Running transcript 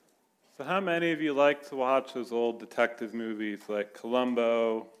So how many of you like to watch those old detective movies like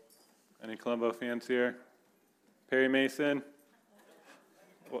Columbo? Any Columbo fans here? Perry Mason?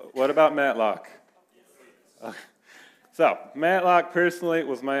 What about Matlock? So, Matlock personally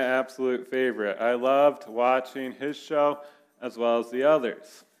was my absolute favorite. I loved watching his show as well as the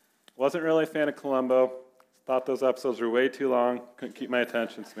others. Wasn't really a fan of Columbo. Thought those episodes were way too long. Couldn't keep my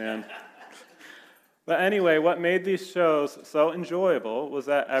attention span. But anyway, what made these shows so enjoyable was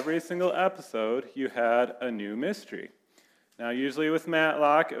that every single episode you had a new mystery. Now, usually with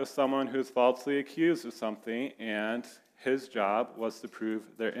Matlock, it was someone who was falsely accused of something, and his job was to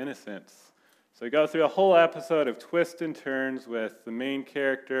prove their innocence. So we go through a whole episode of twists and turns with the main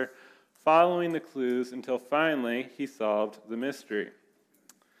character following the clues until finally he solved the mystery.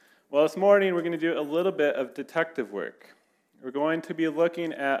 Well, this morning we're going to do a little bit of detective work. We're going to be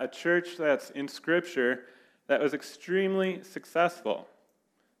looking at a church that's in Scripture that was extremely successful.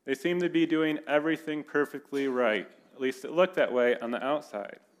 They seem to be doing everything perfectly right. At least it looked that way on the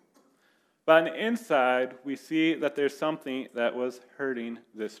outside. But on the inside, we see that there's something that was hurting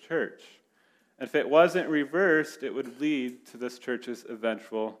this church. And if it wasn't reversed, it would lead to this church's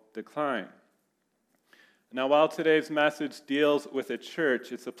eventual decline. Now, while today's message deals with a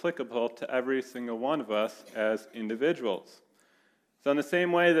church, it's applicable to every single one of us as individuals. So in the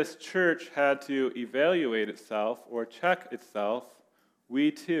same way this church had to evaluate itself or check itself,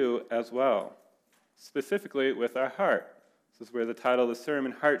 we too as well, specifically with our heart. This is where the title of the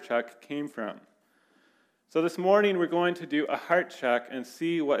sermon, Heart Check, came from. So this morning we're going to do a heart check and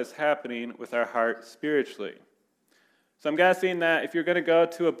see what is happening with our heart spiritually. So I'm guessing that if you're going to go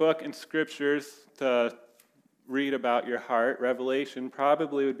to a book in Scriptures to read about your heart, Revelation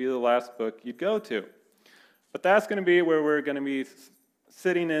probably would be the last book you'd go to. But that's going to be where we're going to be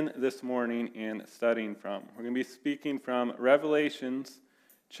sitting in this morning and studying from. We're going to be speaking from Revelations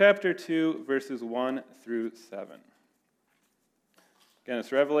chapter 2, verses 1 through 7. Again,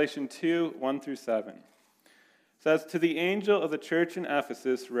 it's Revelation 2, 1 through 7. It says, "To the angel of the church in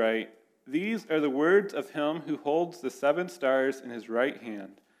Ephesus write, These are the words of him who holds the 7 stars in his right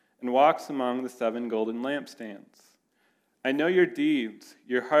hand and walks among the 7 golden lampstands. I know your deeds,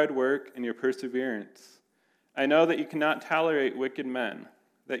 your hard work, and your perseverance. I know that you cannot tolerate wicked men,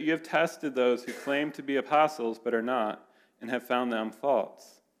 that you have tested those who claim to be apostles but are not, and have found them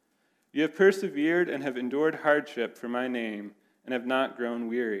false. You have persevered and have endured hardship for my name, and have not grown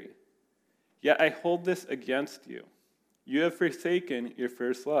weary. Yet I hold this against you. You have forsaken your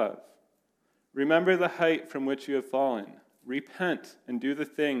first love. Remember the height from which you have fallen. Repent and do the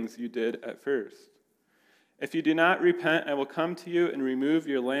things you did at first. If you do not repent, I will come to you and remove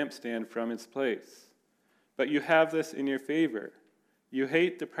your lampstand from its place. But you have this in your favor. You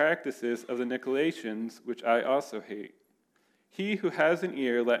hate the practices of the Nicolaitans, which I also hate. He who has an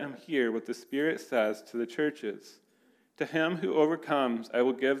ear, let him hear what the Spirit says to the churches. To him who overcomes, I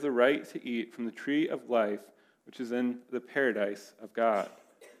will give the right to eat from the tree of life, which is in the paradise of God."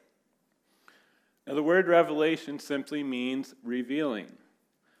 Now, the word revelation simply means revealing,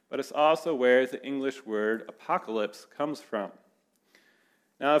 but it's also where the English word apocalypse comes from.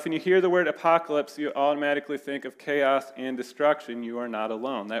 Now, if when you hear the word apocalypse, you automatically think of chaos and destruction, you are not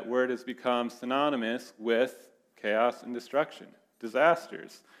alone. That word has become synonymous with chaos and destruction,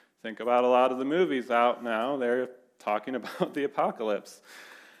 disasters. Think about a lot of the movies out now, they're talking about the apocalypse.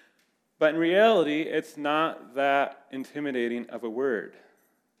 But in reality, it's not that intimidating of a word.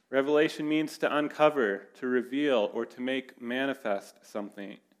 Revelation means to uncover, to reveal, or to make manifest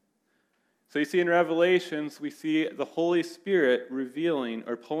something. So you see in Revelations, we see the Holy Spirit revealing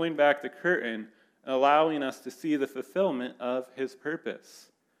or pulling back the curtain, allowing us to see the fulfillment of his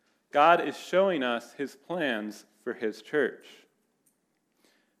purpose. God is showing us his plans for his church.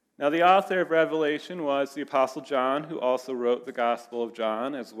 Now, the author of Revelation was the Apostle John, who also wrote the Gospel of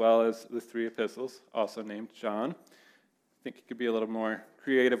John, as well as the 3 epistles, also named John. I think he could be a little more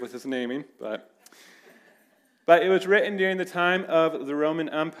creative with his naming, but it was written during the time of the Roman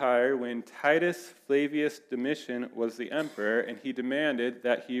Empire when Titus Flavius Domitian was the emperor, and he demanded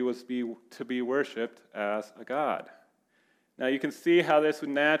that he was to be worshipped as a god. Now, you can see how this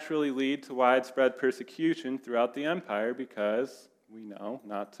would naturally lead to widespread persecution throughout the empire because we know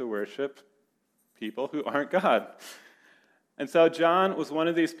not to worship people who aren't God. And so John was one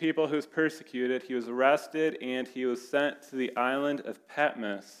of these people who was persecuted. He was arrested and he was sent to the island of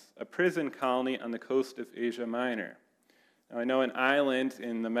Patmos, a prison colony on the coast of Asia Minor. Now, I know an island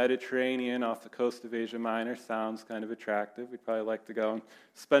in the Mediterranean off the coast of Asia Minor sounds kind of attractive. We'd probably like to go and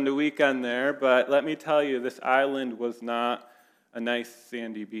spend a weekend there, but let me tell you, this island was not a nice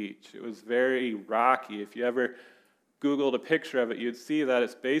sandy beach. It was very rocky. If you ever Googled a picture of it, you'd see that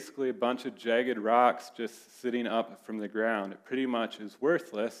it's basically a bunch of jagged rocks just sitting up from the ground. It pretty much is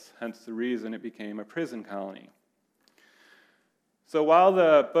worthless, hence the reason it became a prison colony. So while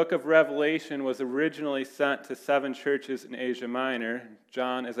the book of Revelation was originally sent to 7 churches in Asia Minor,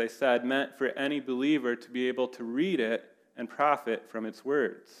 John, as I said, meant for any believer to be able to read it and profit from its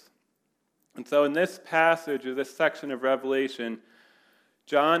words. And so in this passage, or this section of Revelation,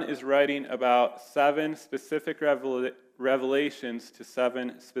 John is writing about 7 specific revelations to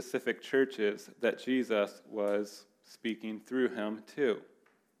 7 specific churches that Jesus was speaking through him to.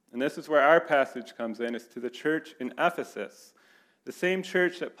 And this is where our passage comes in, is to the church in Ephesus, the same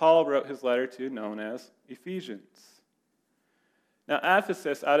church that Paul wrote his letter to, known as Ephesians. Now,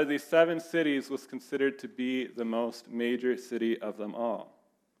 Ephesus, out of these 7 cities, was considered to be the most major city of them all.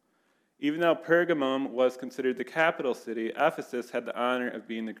 Even though Pergamum was considered the capital city, Ephesus had the honor of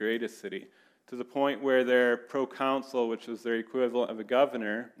being the greatest city, to the point where their proconsul, which was their equivalent of a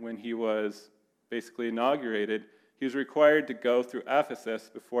governor, when he was basically inaugurated, he was required to go through Ephesus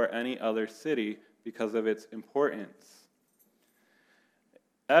before any other city because of its importance.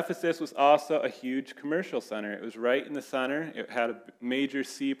 Ephesus was also a huge commercial center. It was right in the center. It had a major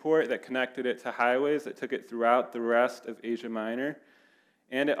seaport that connected it to highways that took it throughout the rest of Asia Minor.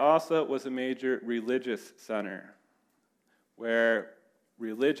 And it also was a major religious center where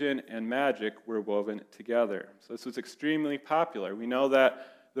religion and magic were woven together. So this was extremely popular. We know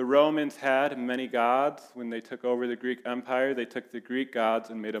that the Romans had many gods. When they took over the Greek Empire, they took the Greek gods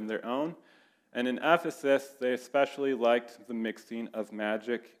and made them their own. And in Ephesus, they especially liked the mixing of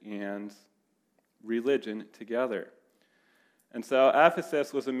magic and religion together. And so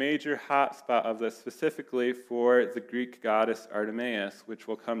Ephesus was a major hotspot of this, specifically for the Greek goddess Artemis, which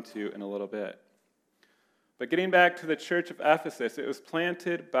we'll come to in a little bit. But getting back to the church of Ephesus, it was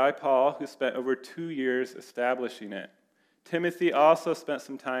planted by Paul, who spent over 2 years establishing it. Timothy also spent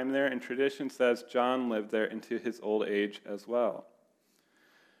some time there, and tradition says John lived there into his old age as well.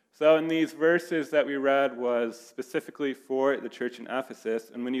 So in these verses that we read was specifically for the church in Ephesus,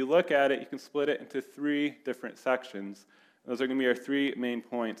 and when you look at it, you can split it into 3 different sections. Those are going to be our 3 main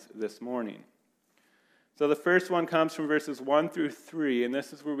points this morning. So the first one comes from verses 1 through 3, and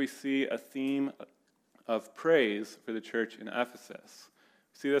this is where we see a theme of praise for the church in Ephesus.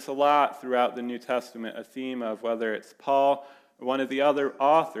 We see this a lot throughout the New Testament, a theme of whether it's Paul or one of the other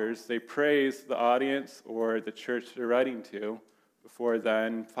authors, they praise the audience or the church they're writing to, before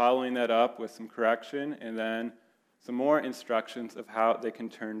then following that up with some correction and then some more instructions of how they can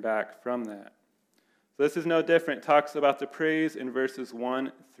turn back from that. So this is no different. It talks about the praise in verses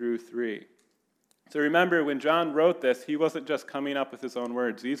 1 through 3. So remember, when John wrote this, he wasn't just coming up with his own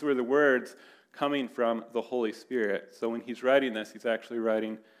words. These were the words coming from the Holy Spirit. So when he's writing this, he's actually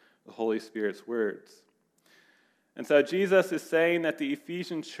writing the Holy Spirit's words. And so Jesus is saying that the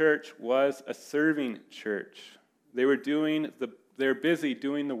Ephesian church was a serving church. They were busy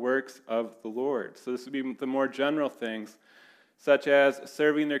doing the works of the Lord. So this would be the more general things, such as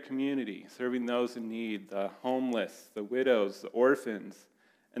serving their community, serving those in need, the homeless, the widows, the orphans.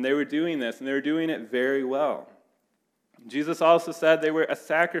 And they were doing this, and they were doing it very well. Jesus also said they were a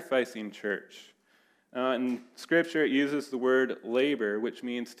sacrificing church. In Scripture, it uses the word labor, which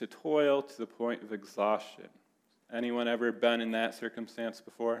means to toil to the point of exhaustion. Anyone ever been in that circumstance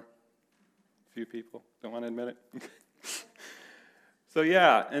before? A few people don't want to admit it. So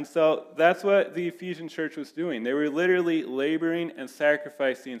that's what the Ephesian church was doing. They were literally laboring and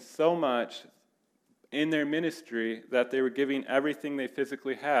sacrificing so much in their ministry that they were giving everything they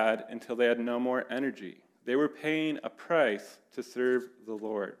physically had until they had no more energy. They were paying a price to serve the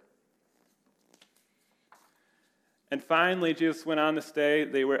Lord. And finally, Jesus went on to say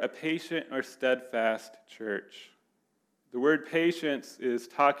they were a patient or steadfast church. The word patience is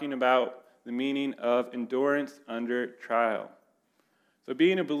talking about the meaning of endurance under trial. So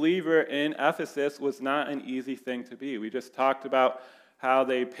being a believer in Ephesus was not an easy thing to be. We just talked about how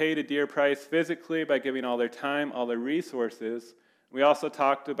they paid a dear price physically by giving all their time, all their resources. We also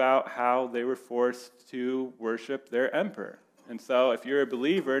talked about how they were forced to worship their emperor. And so if you're a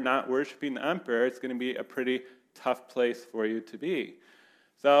believer not worshiping the emperor, it's going to be a pretty tough place for you to be.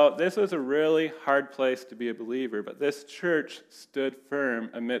 So this was a really hard place to be a believer, but this church stood firm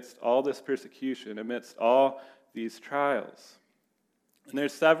amidst all this persecution, amidst all these trials. And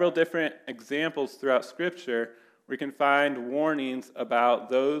there's several different examples throughout Scripture where we can find warnings about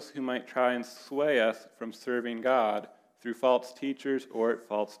those who might try and sway us from serving God through false teachers or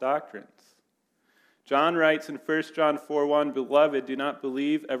false doctrines. John writes in 1 John 4:1, "Beloved, do not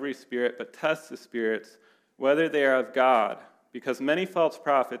believe every spirit, but test the spirits, whether they are of God, because many false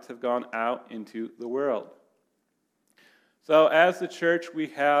prophets have gone out into the world." So as the church, we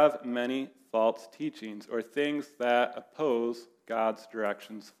have many false teachings or things that oppose God's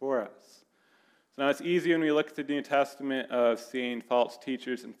directions for us. So now it's easy when we look at the New Testament of seeing false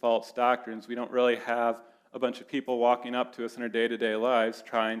teachers and false doctrines. We don't really have a bunch of people walking up to us in our day-to-day lives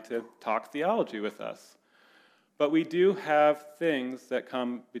trying to talk theology with us. But we do have things that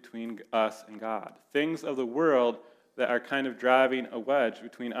come between us and God, things of the world that are kind of driving a wedge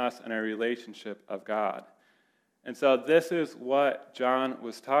between us and our relationship of God. And so this is what John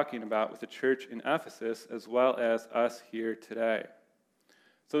was talking about with the church in Ephesus as well as us here today.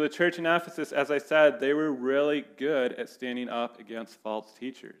 So the church in Ephesus, as I said, they were really good at standing up against false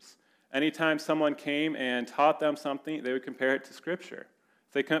teachers. Anytime someone came and taught them something, they would compare it to Scripture.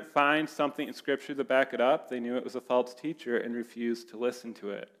 If they couldn't find something in Scripture to back it up, they knew it was a false teacher and refused to listen to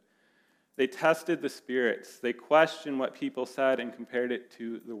it. They tested the spirits. They questioned what people said and compared it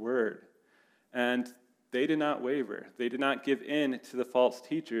to the Word. And they did not waver. They did not give in to the false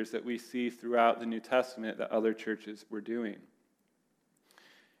teachers that we see throughout the New Testament that other churches were doing.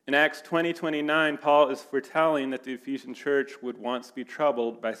 In Acts 20:29, Paul is foretelling that the Ephesian church would once be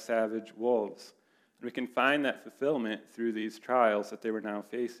troubled by savage wolves. And we can find that fulfillment through these trials that they were now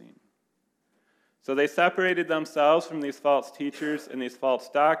facing. So they separated themselves from these false teachers and these false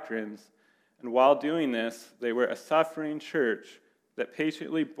doctrines, and while doing this, they were a suffering church that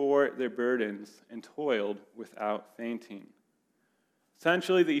patiently bore their burdens and toiled without fainting.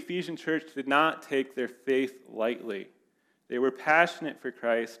 Essentially, the Ephesian church did not take their faith lightly. They were passionate for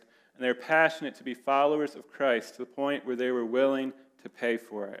Christ, and they were passionate to be followers of Christ to the point where they were willing to pay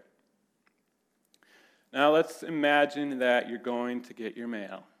for it. Now, let's imagine that you're going to get your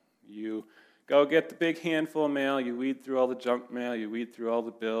mail. You go get the big handful of mail, you weed through all the junk mail, you weed through all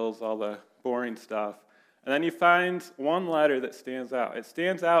the bills, all the boring stuff, and then you find one letter that stands out. It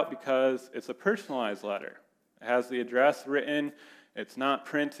stands out because it's a personalized letter. It has the address written, it's not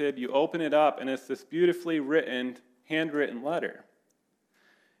printed. You open it up, and it's this beautifully written, handwritten letter.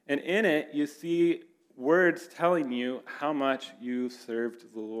 And in it, you see words telling you how much you've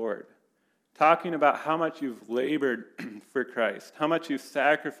served the Lord, talking about how much you've labored for Christ, how much you've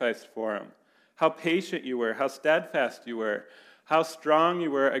sacrificed for Him, how patient you were, how steadfast you were, how strong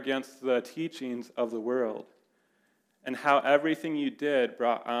you were against the teachings of the world, and how everything you did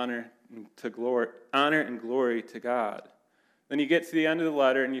brought honor and glory to God. Then you get to the end of the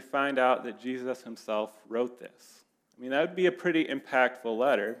letter and you find out that Jesus Himself wrote this. I mean, that would be a pretty impactful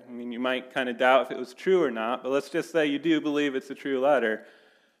letter. I mean, you might kind of doubt if it was true or not, but let's just say you do believe it's a true letter.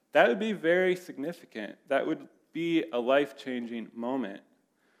 That would be very significant. That would be a life-changing moment.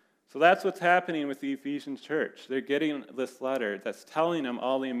 So that's what's happening with the Ephesian church. They're getting this letter that's telling them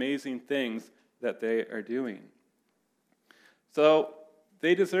all the amazing things that they are doing. So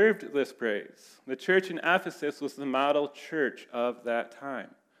they deserved this praise. The church in Ephesus was the model church of that time.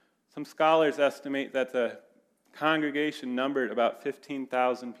 Some scholars estimate that the congregation numbered about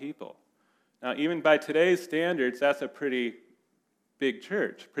 15,000 people. Now, even by today's standards, that's a pretty big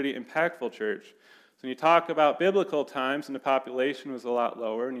church, pretty impactful church. So when you talk about biblical times and the population was a lot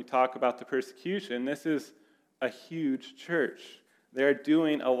lower, and you talk about the persecution, this is a huge church. They're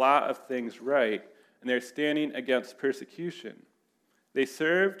doing a lot of things right, and they're standing against persecution. They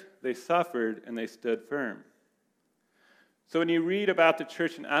served, they suffered, and they stood firm. So when you read about the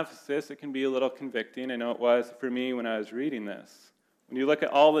church in Ephesus, it can be a little convicting. I know it was for me when I was reading this. When you look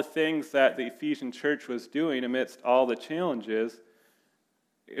at all the things that the Ephesian church was doing amidst all the challenges,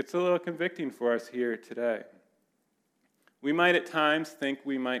 it's a little convicting for us here today. We might at times think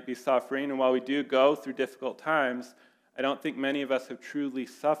we might be suffering, and while we do go through difficult times, I don't think many of us have truly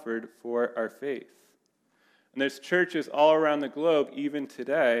suffered for our faith. And there's churches all around the globe, even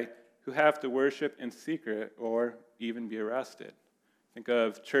today, who have to worship in secret or even be arrested. Think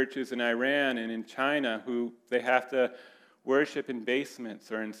of churches in Iran and in China who they have to worship in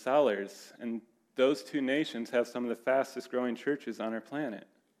basements or in cellars, and those two nations have some of the fastest growing churches on our planet.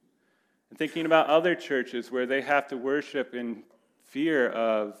 And thinking about other churches where they have to worship in fear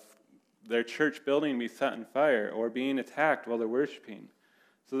of their church building being set on fire or being attacked while they're worshiping.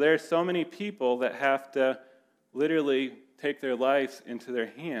 So there are so many people that have to literally take their lives into their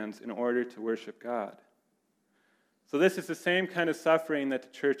hands in order to worship God. So this is the same kind of suffering that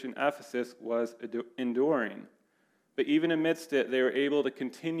the church in Ephesus was enduring. But even amidst it, they were able to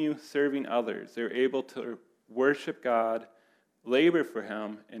continue serving others. They were able to worship God, labor for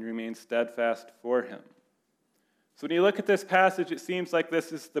Him, and remain steadfast for Him. So when you look at this passage, it seems like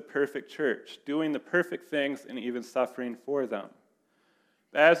this is the perfect church, doing the perfect things and even suffering for them.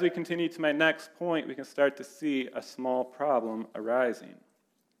 But as we continue to my next point, we can start to see a small problem arising.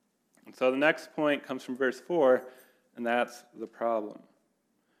 And so the next point comes from verse 4, and that's the problem.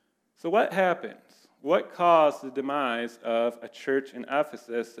 So what happened? What caused the demise of a church in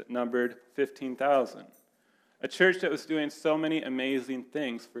Ephesus that numbered 15,000? A church that was doing so many amazing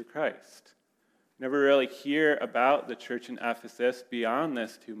things for Christ. Never really hear about the church in Ephesus beyond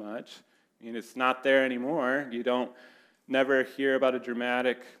this too much. I mean, it's not there anymore. You don't never hear about a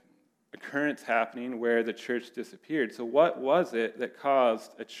dramatic occurrence happening where the church disappeared. So what was it that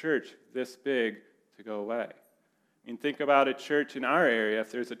caused a church this big to go away? I mean, think about a church in our area.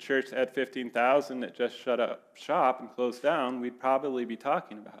 If there's a church that had 15,000 that just shut up shop and closed down, we'd probably be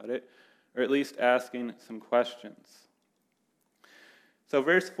talking about it, or at least asking some questions. So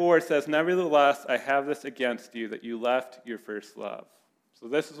verse 4 says, "Nevertheless, I have this against you, that you left your first love." So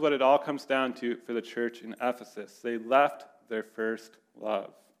this is what it all comes down to for the church in Ephesus. They left their first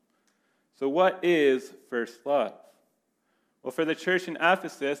love. So what is first love? Well, for the church in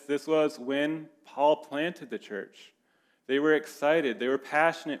Ephesus, this was when Paul planted the church. They were excited. They were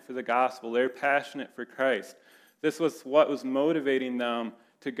passionate for the gospel. They were passionate for Christ. This was what was motivating them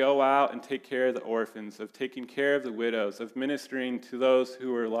to go out and take care of the orphans, of taking care of the widows, of ministering to those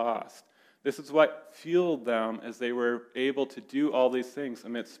who were lost. This is what fueled them as they were able to do all these things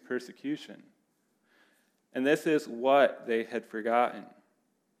amidst persecution. And this is what they had forgotten.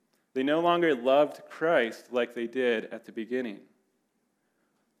 They no longer loved Christ like they did at the beginning.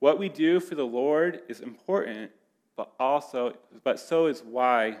 What we do for the Lord is important, but so is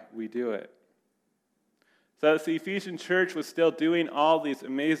why we do it. So the Ephesian church was still doing all these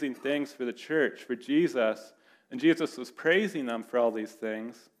amazing things for the church, for Jesus, and Jesus was praising them for all these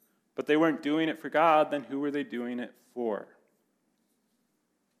things, but they weren't doing it for God. Then who were they doing it for?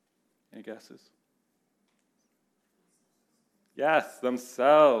 Any guesses? Yes,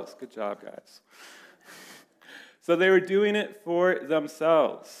 themselves. Good job, guys. So they were doing it for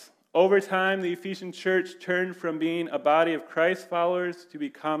themselves. Over time, the Ephesian church turned from being a body of Christ followers to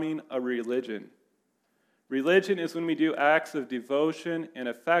becoming a religion. Religion is when we do acts of devotion and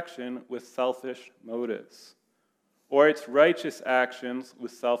affection with selfish motives, or it's righteous actions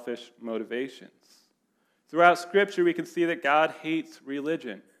with selfish motivations. Throughout Scripture, we can see that God hates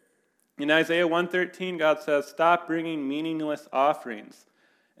religion. In Isaiah 1:13, God says, "Stop bringing meaningless offerings,"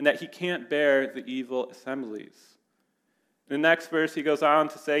 and that he can't bear the evil assemblies. In the next verse, he goes on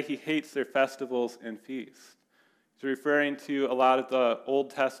to say he hates their festivals and feasts. He's referring to a lot of the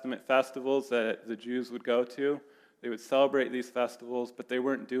Old Testament festivals that the Jews would go to. They would celebrate these festivals, but they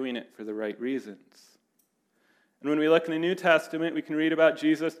weren't doing it for the right reasons. And when we look in the New Testament, we can read about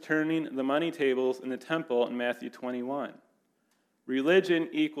Jesus turning the money tables in the temple in Matthew 21. Religion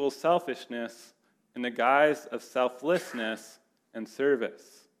equals selfishness in the guise of selflessness and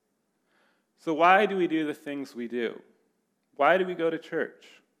service. So why do we do the things we do? Why do we go to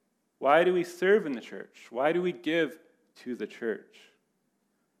church? Why do we serve in the church? Why do we give to the church?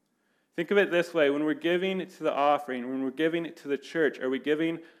 Think of it this way. When we're giving to the offering, when we're giving to the church, are we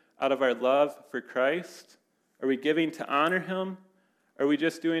giving out of our love for Christ? Are we giving to honor him? Are we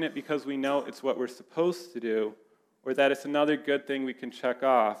just doing it because we know it's what we're supposed to do, or that it's another good thing we can check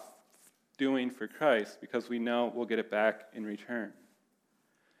off doing for Christ because we know we'll get it back in return?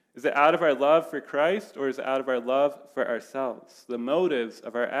 Is it out of our love for Christ, or is it out of our love for ourselves? The motives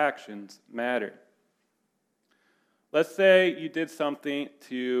of our actions matter. Let's say you did something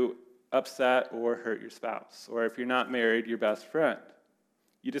to upset or hurt your spouse, or if you're not married, your best friend.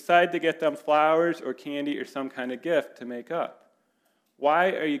 You decide to get them flowers or candy or some kind of gift to make up.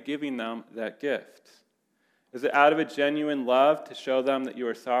 Why are you giving them that gift? Is it out of a genuine love to show them that you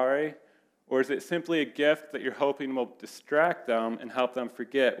are sorry? Or is it simply a gift that you're hoping will distract them and help them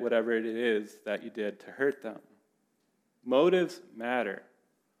forget whatever it is that you did to hurt them? Motives matter.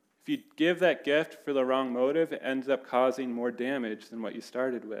 If you give that gift for the wrong motive, it ends up causing more damage than what you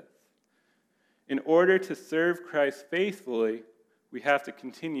started with. In order to serve Christ faithfully, we have to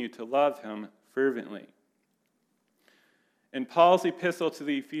continue to love him fervently. In Paul's epistle to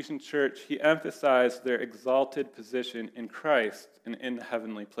the Ephesian church, he emphasized their exalted position in Christ and in the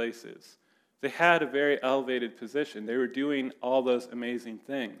heavenly places. They had a very elevated position. They were doing all those amazing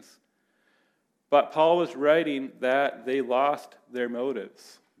things. But Paul was writing that they lost their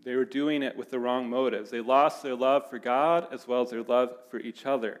motives. They were doing it with the wrong motives. They lost their love for God as well as their love for each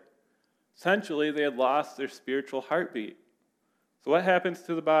other. Essentially, they had lost their spiritual heartbeat. So what happens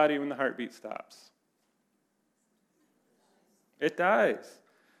to the body when the heartbeat stops? It dies.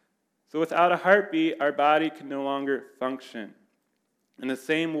 So without a heartbeat, our body can no longer function. In the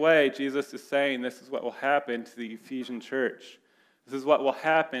same way, Jesus is saying this is what will happen to the Ephesian church. This is what will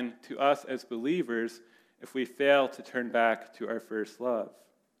happen to us as believers if we fail to turn back to our first love.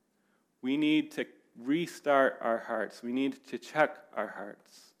 We need to restart our hearts. We need to check our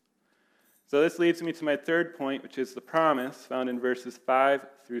hearts. So this leads me to my third point, which is the promise found in verses 5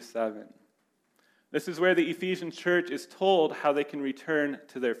 through 7. This is where the Ephesian church is told how they can return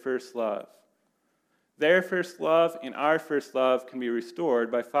to their first love. Their first love and our first love can be restored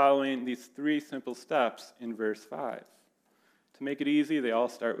by following these 3 simple steps in verse 5. To make it easy, they all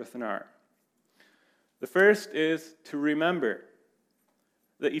start with an R. The first is to remember.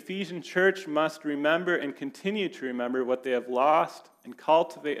 The Ephesian church must remember and continue to remember what they have lost and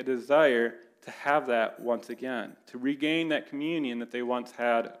cultivate a desire to have that once again, to regain that communion that they once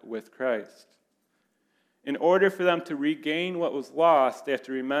had with Christ. In order for them to regain what was lost, they have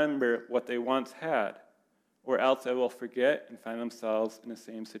to remember what they once had, or else they will forget and find themselves in the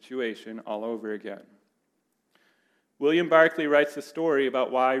same situation all over again. William Barclay writes a story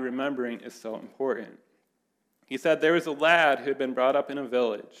about why remembering is so important. He said there was a lad who had been brought up in a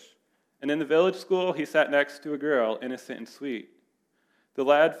village, and in the village school he sat next to a girl, innocent and sweet. The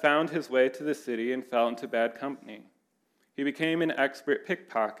lad found his way to the city and fell into bad company. He became an expert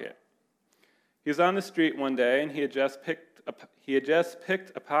pickpocket. He was on the street one day, and he had just picked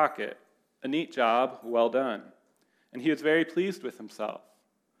a pocket. A neat job, well done. And he was very pleased with himself.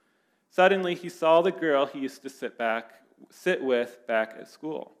 Suddenly, he saw the girl he used to sit with back at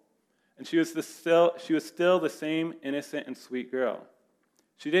school. And she was still the same innocent and sweet girl.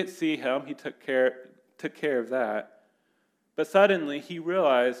 She didn't see him. He took care of that. But suddenly, he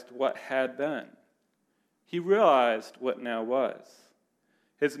realized what had been. He realized what now was.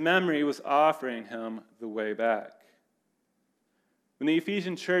 His memory was offering him the way back. When the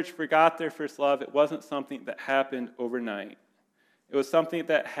Ephesian church forgot their first love, it wasn't something that happened overnight. It was something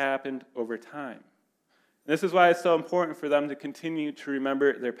that happened over time. And this is why it's so important for them to continue to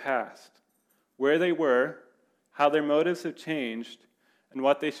remember their past, where they were, how their motives have changed, and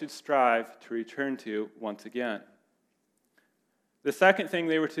what they should strive to return to once again. The second thing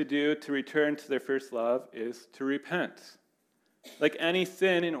they were to do to return to their first love is to repent. Like any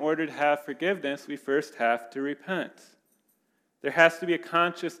sin, in order to have forgiveness, we first have to repent. There has to be a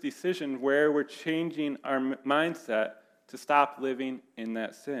conscious decision where we're changing our mindset to stop living in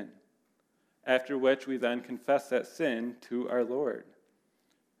that sin, after which we then confess that sin to our Lord.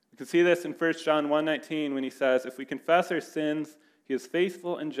 You can see this in 1 John 1:19 when he says, "If we confess our sins, he is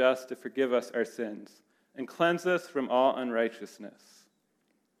faithful and just to forgive us our sins and cleanse us from all unrighteousness."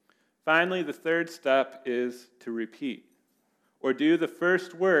 Finally, the third step is to repeat, or do the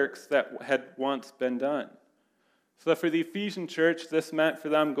first works that had once been done. So for the Ephesian church, this meant for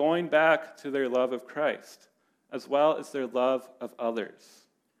them going back to their love of Christ, as well as their love of others.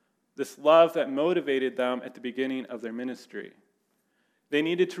 This love that motivated them at the beginning of their ministry. They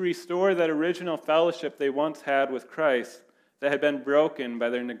needed to restore that original fellowship they once had with Christ that had been broken by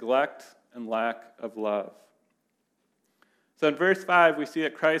their neglect and lack of love. So in verse 5, we see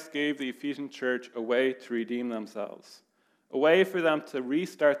that Christ gave the Ephesian church a way to redeem themselves, a way for them to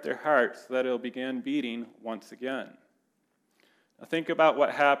restart their hearts so that it'll begin beating once again. Now think about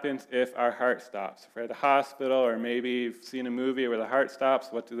what happens if our heart stops. If we're at the hospital, or maybe you've seen a movie where the heart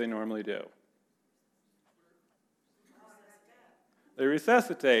stops, what do they normally do? They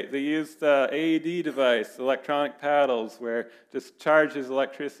resuscitate. They use the AED device, electronic paddles, where it just charges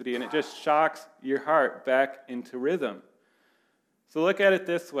electricity and it just shocks your heart back into rhythm. So look at it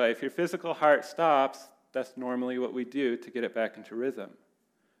this way. If your physical heart stops, that's normally what we do to get it back into rhythm.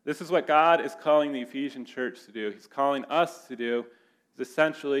 This is what God is calling the Ephesian church to do. He's calling us to do, is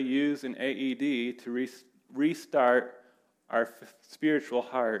essentially use an AED to restart our spiritual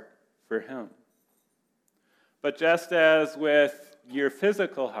heart for Him. But just as with your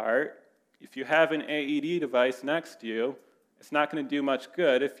physical heart, if you have an AED device next to you, it's not going to do much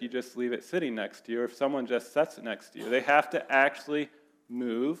good if you just leave it sitting next to you or if someone just sets it next to you. They have to actually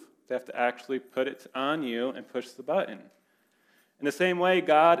move. They have to actually put it on you and push the button. In the same way,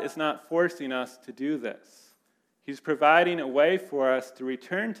 God is not forcing us to do this. He's providing a way for us to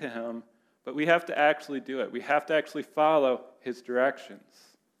return to Him, but we have to actually do it. We have to actually follow His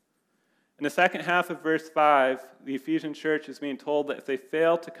directions. In the second half of verse 5, the Ephesian church is being told that if they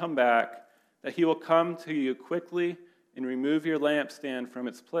fail to come back, that He will come to you quickly and remove your lampstand from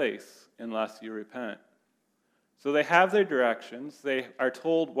its place unless you repent. So they have their directions. They are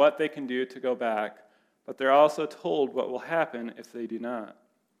told what they can do to go back, but they're also told what will happen if they do not.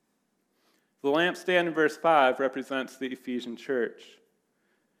 The lampstand in verse 5 represents the Ephesian church.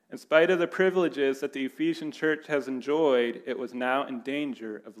 In spite of the privileges that the Ephesian church has enjoyed, it was now in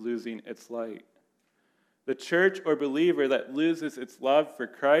danger of losing its light. The church or believer that loses its love for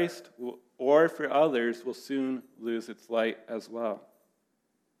Christ or for others will soon lose its light as well.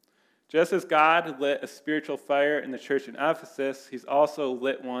 Just as God lit a spiritual fire in the church in Ephesus, he's also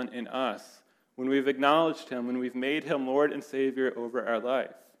lit one in us when we've acknowledged him, when we've made him Lord and Savior over our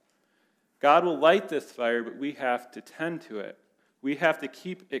life. God will light this fire, but we have to tend to it. We have to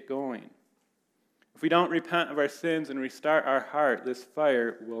keep it going. If we don't repent of our sins and restart our heart, this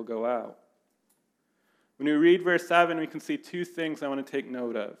fire will go out. When we read verse 7, we can see two things I want to take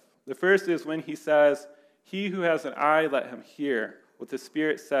note of. The first is when he says, "He who has an eye, let him hear what the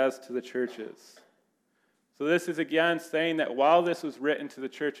Spirit says to the churches." So this is again saying that while this was written to the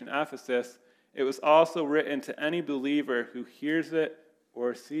church in Ephesus, it was also written to any believer who hears it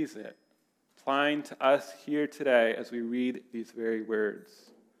or sees it, applying to us here today as we read these very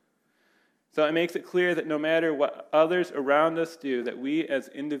words. So it makes it clear that no matter what others around us do, that we as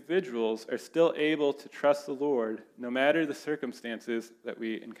individuals are still able to trust the Lord, no matter the circumstances that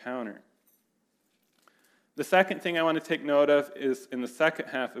we encounter. The second thing I want to take note of is in the second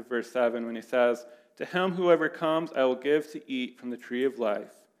half of verse 7 when he says, "To him whoever comes I will give to eat from the tree of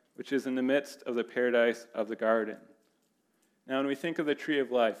life, which is in the midst of the paradise of the garden." Now when we think of the tree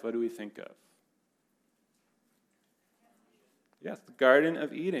of life, what do we think of? Yes, the Garden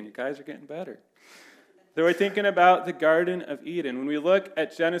of Eden. You guys are getting better. So we're thinking about the Garden of Eden. When we look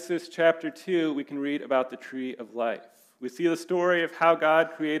at Genesis chapter 2, we can read about the tree of life. We see the story of how God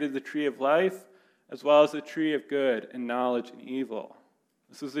created the tree of life, as well as the tree of good and knowledge and evil.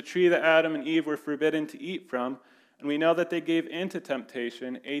 This was the tree that Adam and Eve were forbidden to eat from, and we know that they gave into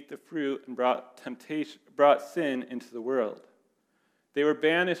temptation, ate the fruit, and brought sin into the world. They were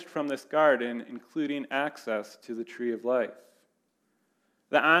banished from this garden, including access to the tree of life.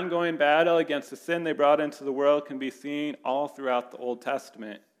 The ongoing battle against the sin they brought into the world can be seen all throughout the Old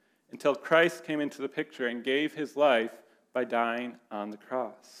Testament, until Christ came into the picture and gave his life by dying on the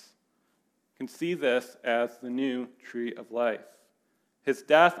cross. You can see this as the new tree of life. His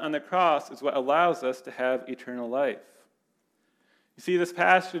death on the cross is what allows us to have eternal life. You see, this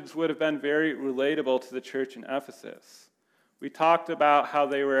passage would have been very relatable to the church in Ephesus. We talked about how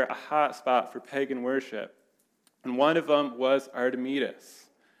they were a hot spot for pagan worship, and one of them was Artemis.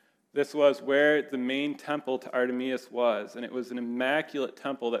 This was where the main temple to Artemis was, and it was an immaculate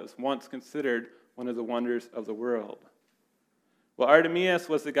temple that was once considered one of the wonders of the world. Well, Artemis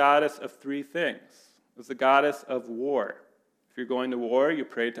was the goddess of three things. It was the goddess of war. If you're going to war, you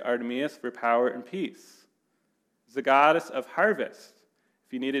prayed to Artemis for power and peace. It was the goddess of harvest.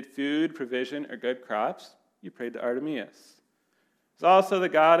 If you needed food, provision, or good crops, you prayed to Artemis. It was also the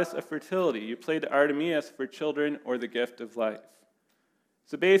goddess of fertility. You prayed to Artemis for children or the gift of life.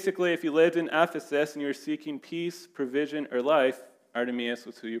 So basically, if you lived in Ephesus and you were seeking peace, provision, or life, Artemis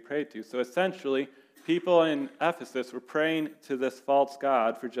was who you prayed to. So essentially, people in Ephesus were praying to this false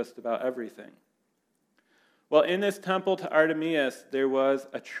god for just about everything. Well, in this temple to Artemis, there was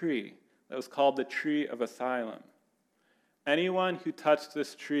a tree that was called the Tree of Asylum. Anyone who touched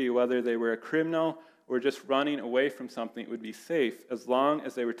this tree, whether they were a criminal or just running away from something, would be safe as long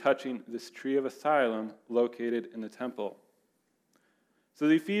as they were touching this Tree of Asylum located in the temple. So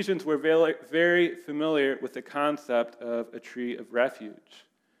the Ephesians were very familiar with the concept of a tree of refuge.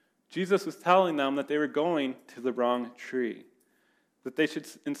 Jesus was telling them that they were going to the wrong tree, that they should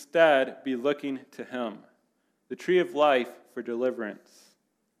instead be looking to him, the tree of life for deliverance.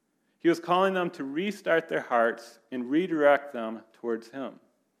 He was calling them to restart their hearts and redirect them towards him.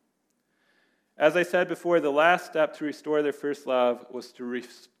 As I said before, the last step to restore their first love was to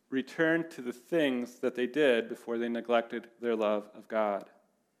return to the things that they did before they neglected their love of God.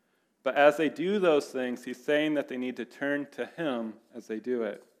 But as they do those things, he's saying that they need to turn to him as they do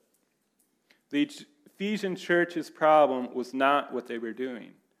it. The Ephesian church's problem was not what they were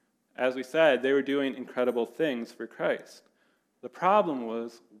doing. As we said, they were doing incredible things for Christ. The problem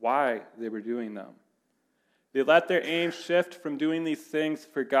was why they were doing them. They let their aim shift from doing these things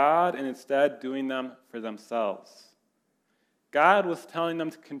for God and instead doing them for themselves. God was telling them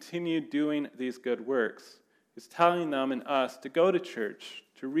to continue doing these good works. He's telling them and us to go to church,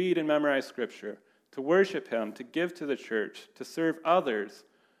 to read and memorize Scripture, to worship him, to give to the church, to serve others.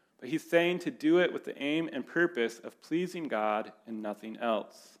 But he's saying to do it with the aim and purpose of pleasing God and nothing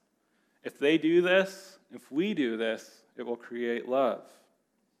else. If they do this, if we do this, it will create love.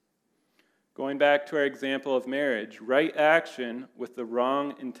 Going back to our example of marriage, right action with the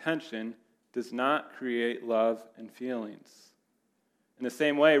wrong intention does not create love and feelings. In the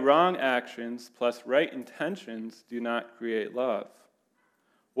same way, wrong actions plus right intentions do not create love.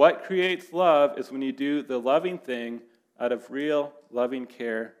 What creates love is when you do the loving thing out of real loving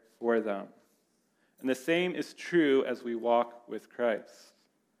care for them. And the same is true as we walk with Christ.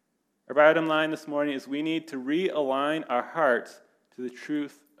 Our bottom line this morning is we need to realign our hearts to the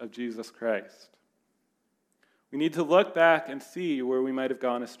truth of Jesus Christ. We need to look back and see where we might have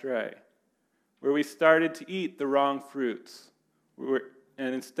gone astray, where we started to eat the wrong fruits,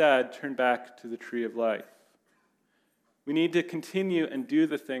 and instead turn back to the tree of life. We need to continue and do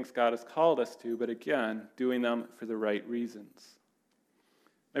the things God has called us to, but again, doing them for the right reasons.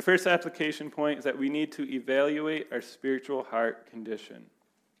 My first application point is that we need to evaluate our spiritual heart condition.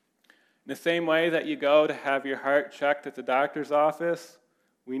 In the same way that you go to have your heart checked at the doctor's office,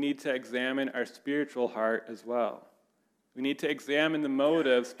 we need to examine our spiritual heart as well. We need to examine the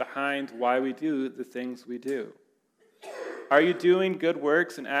motives behind why we do the things we do. Are you doing good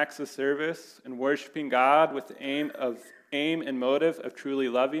works and acts of service and worshiping God with the aim and motive of truly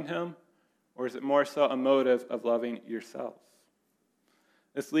loving Him? Or is it more so a motive of loving yourself?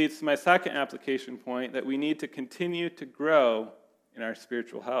 This leads to my second application point, that we need to continue to grow in our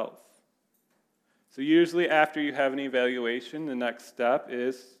spiritual health. So usually after you have an evaluation, the next step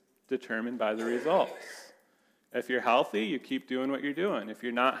is determined by the results. If you're healthy, you keep doing what you're doing. If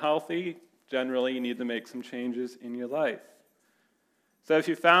you're not healthy, generally you need to make some changes in your life. So if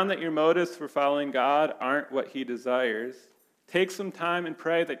you found that your motives for following God aren't what He desires, take some time and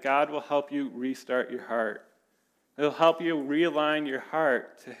pray that God will help you restart your heart. He'll help you realign your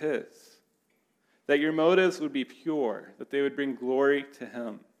heart to His. That your motives would be pure, that they would bring glory to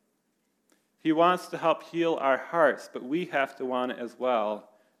Him. He wants to help heal our hearts, but we have to want it as well,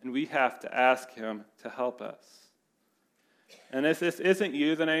 and we have to ask Him to help us. And if this isn't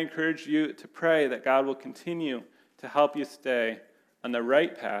you, then I encourage you to pray that God will continue to help you stay on the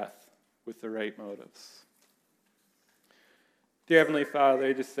right path with the right motives. Dear Heavenly Father,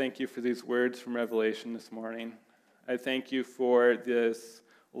 I just thank you for these words from Revelation this morning. I thank you for this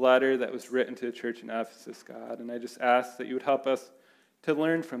letter that was written to the church in Ephesus, God, and I just ask that you would help us to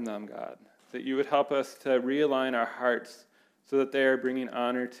learn from them, God, that you would help us to realign our hearts so that they are bringing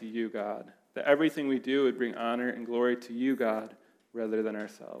honor to you, God, that everything we do would bring honor and glory to you, God, rather than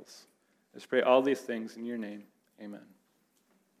ourselves. Let's pray all these things in your name. Amen.